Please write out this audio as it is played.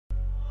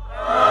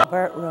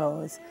Bert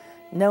Rose,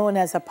 known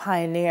as a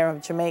pioneer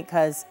of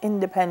Jamaica's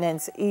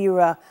independence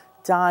era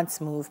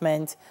dance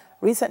movement,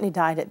 recently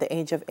died at the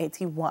age of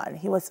 81.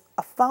 He was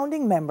a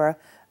founding member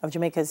of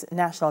Jamaica's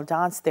National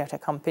Dance Theatre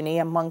Company,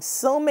 among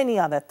so many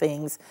other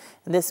things.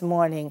 And this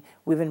morning,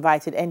 we've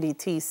invited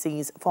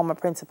NDTC's former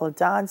principal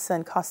dance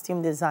and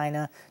costume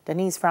designer,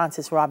 Denise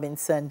Francis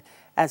Robinson,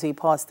 as we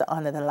pause to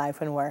honor the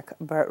life and work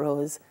of Bert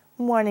Rose.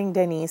 Morning,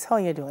 Denise. How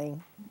are you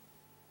doing?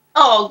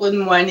 Oh, good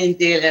morning,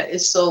 Delia.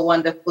 It's so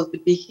wonderful to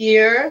be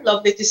here.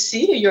 Lovely to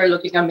see you. You're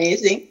looking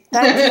amazing.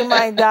 Thank you,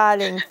 my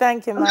darling.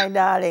 Thank you, my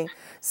darling.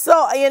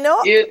 So, you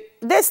know,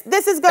 this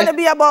is going to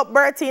be about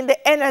Bertie and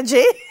the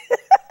energy.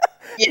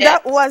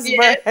 That was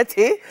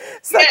Bertie.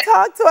 So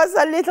talk to us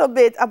a little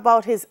bit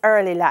about his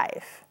early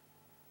life.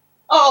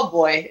 Oh,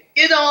 boy.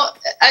 You know,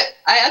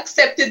 I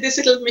accepted this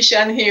little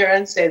mission here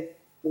and said,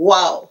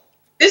 wow,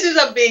 this is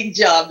a big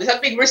job. It's a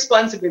big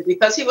responsibility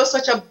because he was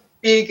such a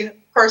big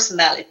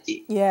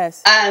personality.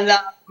 Yes. And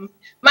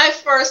my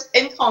first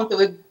encounter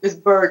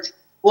with Bert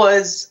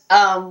was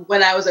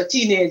when I was a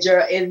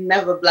teenager in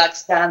Never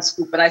Black's dance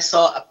group, and I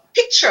saw a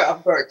picture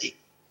of Bertie.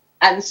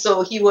 And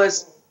so he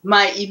was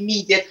my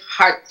immediate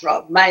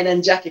heartthrob, mine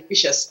and Jackie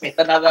Fisher-Smith,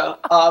 another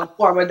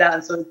former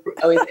dancer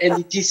with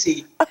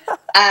NDTC.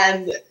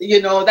 And,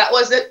 you know, that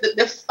was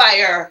the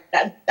fire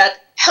that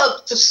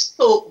helped to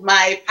stoke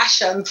my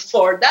passion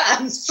for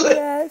dance.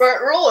 Yes.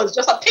 Bert Rose,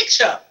 just a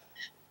picture.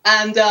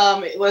 And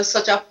it was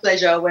such a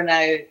pleasure when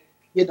I,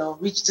 you know,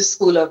 reached the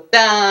School of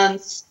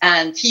Dance,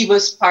 and he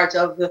was part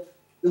of the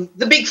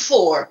big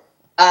four,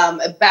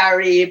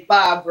 Barry,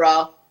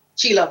 Barbara,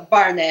 Sheila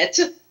Barnett,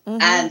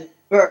 and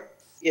Bert,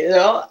 you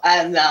know.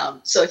 And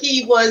so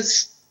he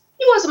was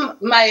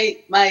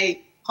my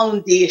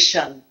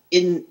foundation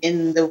in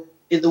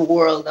the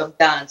world of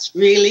dance,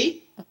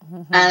 really.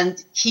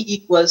 And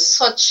he was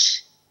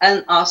such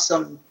an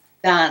awesome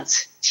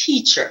dance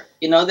teacher.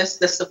 You know, that's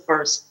the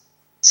first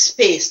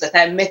space that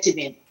I met him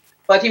in.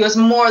 But he was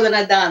more than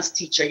a dance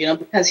teacher, you know,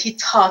 because he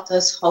taught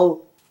us how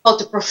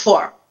to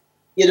perform.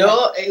 You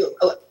know,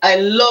 I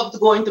loved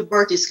going to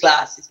Bertie's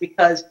classes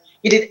because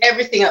you did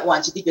everything at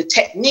once. You did your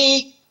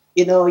technique,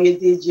 you know, you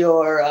did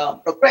your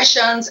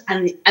progressions,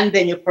 and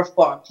then you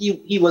performed.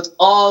 He was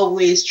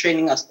always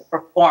training us to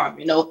perform,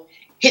 you know,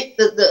 hit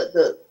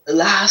the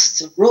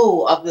last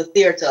row of the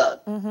theater,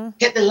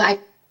 get the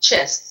light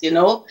chest, you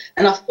know,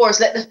 and of course,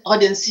 let the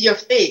audience see your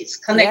face,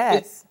 connect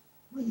with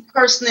one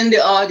person in the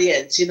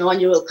audience, you know,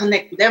 and you will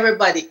connect with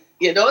everybody,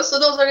 you know. So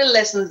those are the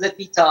lessons that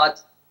he taught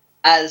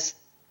as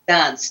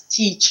dance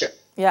teacher.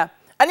 Yeah,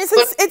 and it's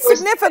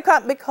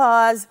significant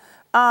because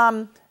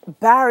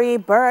Barry,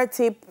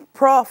 Bertie,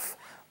 Prof,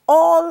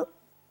 all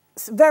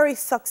very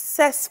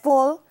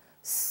successful,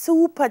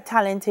 super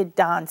talented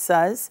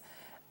dancers,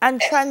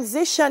 and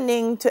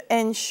transitioning to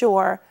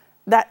ensure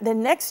that the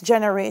next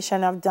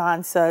generation of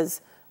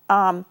dancers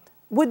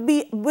would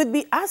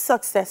be as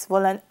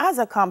successful and as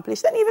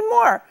accomplished and even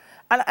more.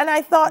 And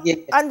I thought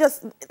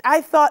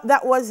I thought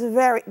that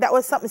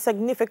was something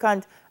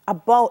significant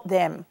about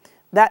them,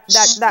 that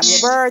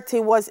Bertie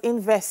was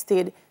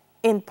invested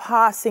in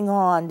passing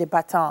on the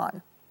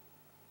baton.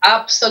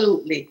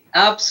 Absolutely.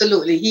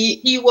 Absolutely.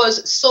 He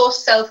was so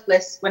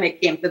selfless when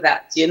it came to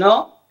that, you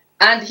know,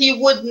 and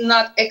he would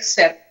not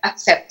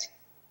accept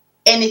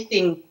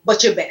anything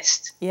but your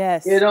best.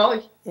 Yes. You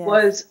know,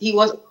 he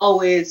was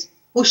always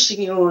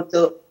pushing you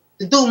to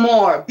do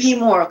more, be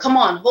more. Come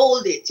on,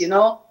 hold it, you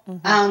know.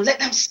 Let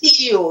them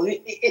see you.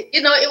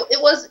 You know,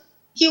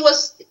 he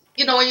was,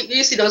 you know,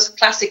 you see those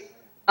classic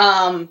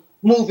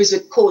movies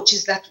with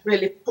coaches that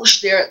really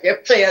push their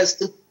players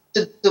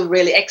to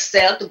really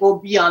excel, to go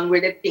beyond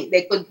where they think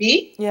they could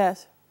be.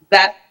 Yes.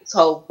 That's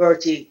how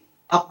Bertie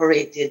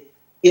operated,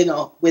 you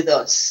know, with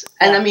us.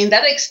 And I mean,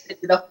 that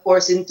extended, of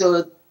course,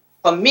 into,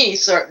 for me,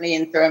 certainly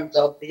in terms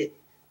of the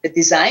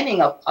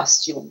designing of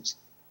costumes.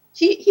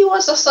 He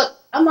was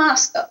a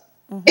master.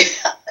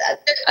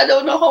 I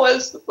don't know how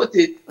else to put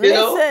it.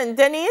 Listen,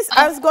 Denise,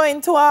 I was going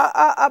to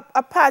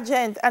a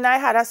pageant and I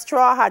had a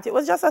straw hat. It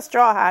was just a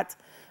straw hat.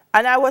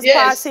 And I was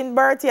passing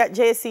Bertie at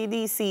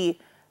JCDC.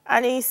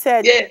 And he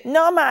said,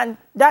 no, man,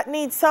 that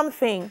needs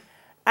something.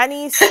 And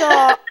he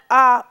saw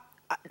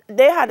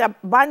they had a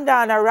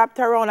bandana wrapped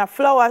around a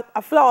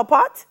flower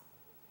pot.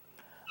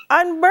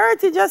 And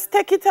Bertie just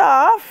took it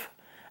off.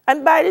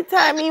 And by the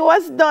time he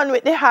was done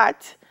with the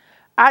hat,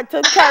 I had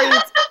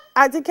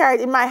to carry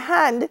it in my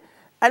hand.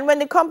 And when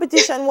the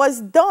competition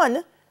was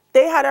done,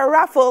 they had a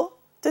raffle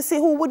to see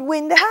who would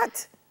win the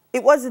hat.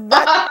 It was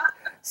that.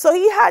 So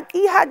he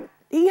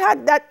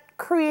had that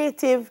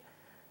creative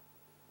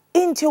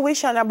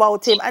intuition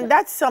about him, and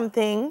that's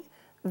something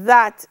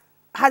that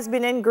has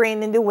been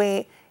ingrained in the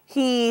way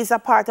he's a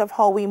part of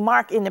how we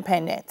mark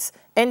independence.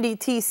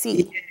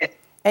 NDTC,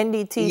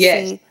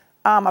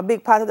 a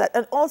big part of that,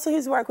 and also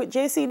his work with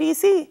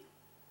JCDC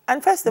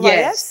and festival.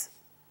 Yes.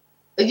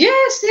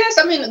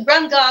 I mean,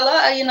 Grand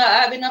Gala. You know,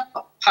 I've been a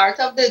part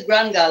of the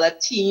Grand Gala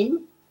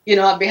team. You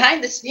know,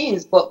 behind the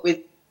scenes, but with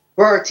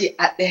Bertie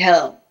at the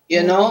helm.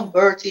 You know,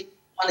 Bertie,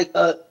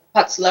 Monica,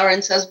 Pat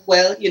Lawrence as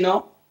well. You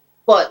know,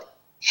 but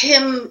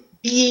him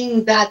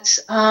being that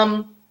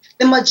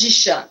the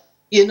magician,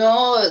 you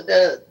know,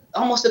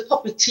 almost the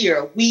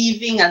puppeteer,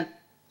 weaving and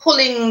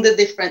pulling the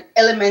different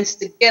elements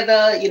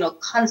together, you know,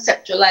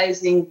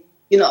 conceptualizing,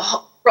 you know,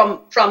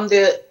 from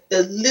the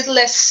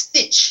littlest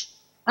stitch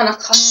on a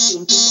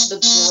costume to the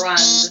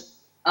grand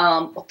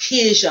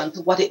occasion,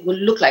 to what it would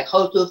look like,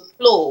 how it will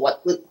flow,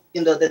 what would,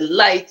 you know, the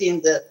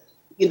lighting, the,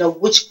 you know,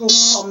 which group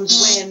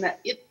comes when.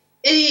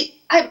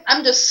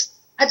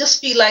 I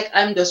just feel like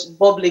I'm just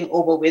bubbling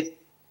over with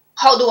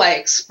how do I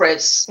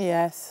express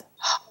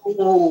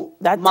how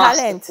that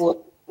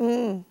masterful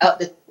talent.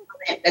 The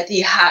talent that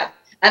he had.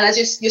 And as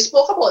you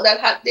spoke about that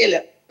hat,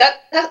 Delia,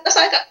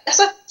 that's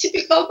a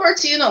typical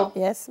Bert, you know.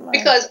 Yes, ma'am.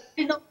 Because,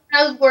 you know,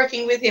 I was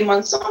working with him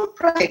on some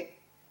project,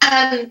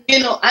 and, you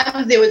know,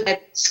 I'm there with my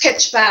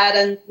sketch pad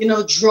and, you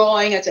know,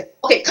 drawing. I say,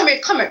 okay, come D,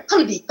 come.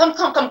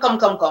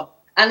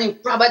 And he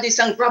grab this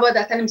and grab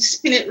that, and him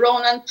spin it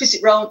round and twist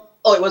it round.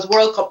 Oh, it was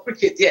World Cup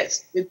cricket,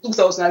 yes, in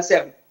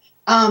 2007.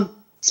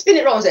 Spin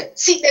it round and say,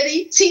 see,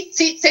 Daddy, see,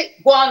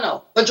 go on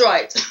now, go draw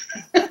it.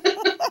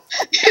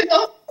 You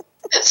know?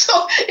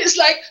 So it's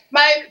like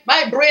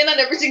my brain and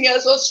everything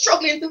else was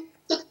struggling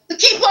to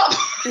keep up.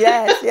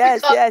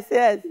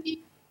 Yes.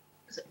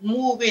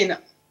 Moving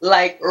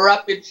like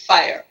rapid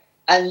fire,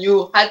 and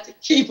you had to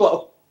keep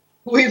up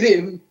with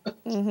him.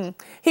 Mm-hmm.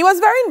 He was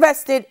very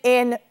invested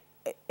in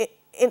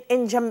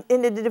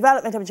the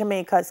development of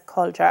Jamaica's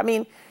culture. I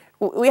mean,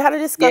 we had a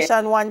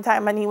discussion one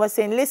time, and he was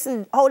saying,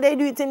 listen, how they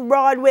do it in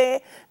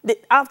Broadway,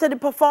 after the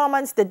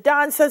performance, the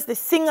dancers, the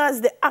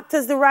singers, the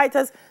actors, the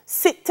writers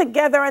sit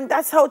together, and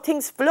that's how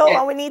things flow,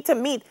 and we need to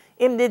meet.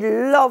 Him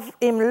love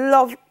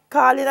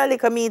calling a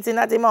little meeting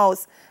at him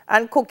house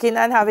and cooking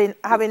and having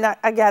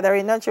a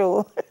gathering, not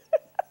true?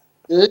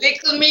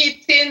 Little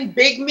meeting,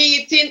 big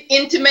meeting,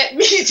 intimate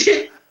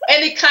meeting,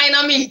 any kind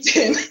of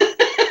meeting.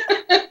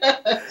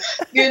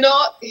 You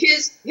know,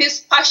 his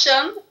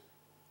passion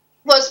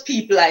was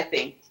people, I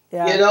think.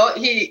 You know,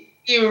 he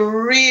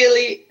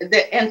really,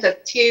 the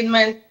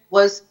entertainment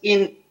was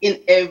in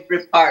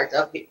every part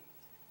of it.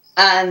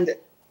 And,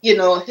 you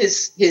know,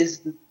 his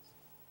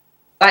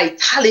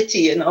vitality,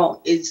 you know,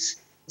 his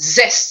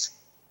zest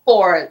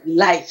for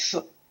life.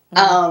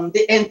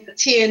 The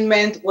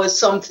entertainment was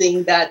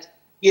something that,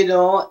 you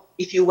know,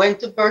 if you went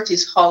to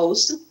Bertie's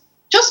house,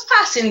 just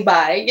passing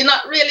by, you're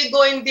not really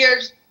going there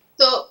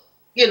to,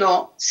 you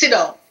know, sit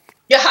down.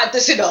 You had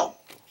to sit down.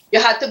 You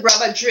had to grab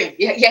a drink.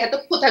 You had to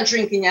put a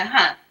drink in your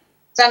hand.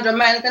 Sandra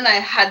Mann and I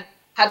had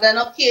an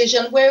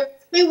occasion where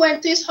we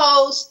went to his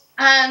house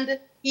and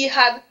he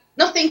had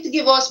nothing to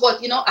give us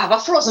but, you know, have a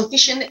frozen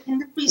fish in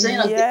the freezer. You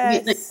know,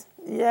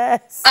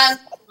 yes.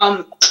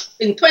 And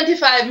in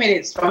 25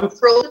 minutes, from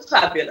frozen to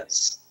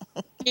fabulous,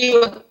 he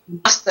was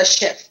master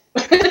chef.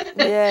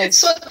 Yes.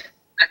 So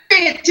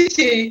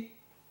creativity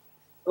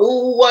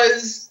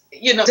was,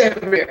 you know,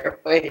 everywhere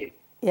for him.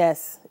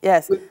 Yes.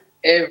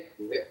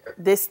 Everywhere.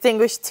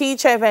 Distinguished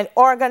teacher, event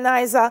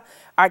organizer,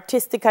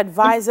 artistic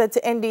advisor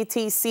to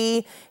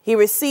NDTC. He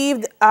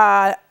received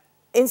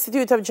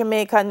Institute of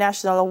Jamaica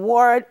National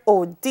Award,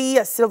 OD,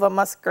 a Silver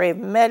Musgrave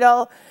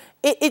Medal.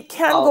 It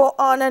can go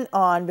on and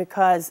on,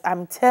 because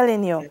I'm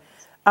telling you,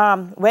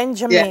 when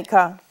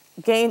Jamaica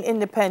gained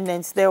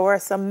independence, there were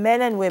some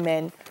men and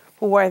women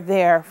who were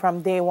there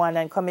from day one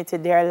and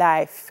committed their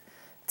life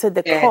to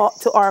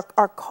to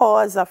our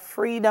cause of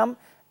freedom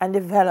and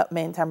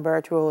development, and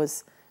Bert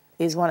Rose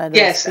is one of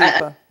those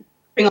people.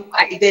 Bring up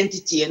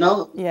identity, you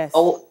know. Yes.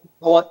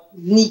 Our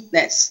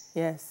neatness.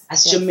 Yes.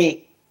 As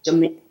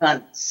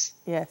Jamaicans.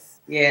 Yes.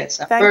 Yes.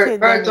 Thank you,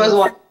 Bert was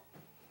one.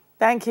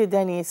 Thank you,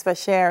 Denise, for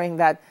sharing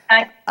that.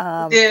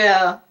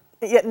 Yeah.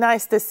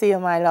 Nice to see you,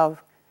 my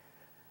love.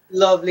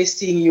 Lovely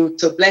seeing you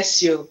too.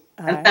 Bless you.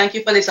 And thank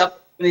you for this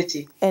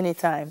opportunity.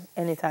 Anytime.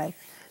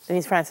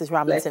 Denise Francis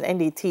Robinson,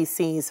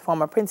 NDTC's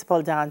former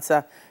principal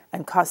dancer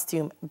and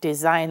costume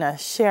designer,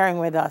 sharing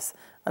with us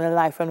on the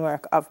life and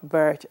work of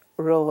Bert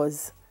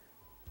Rose.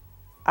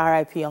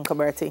 R.I.P. Uncle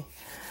Bertie.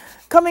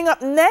 Coming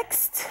up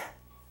next,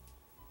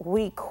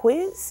 we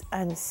quiz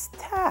and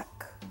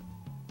stack.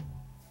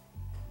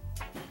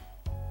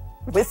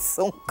 We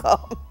soon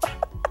come.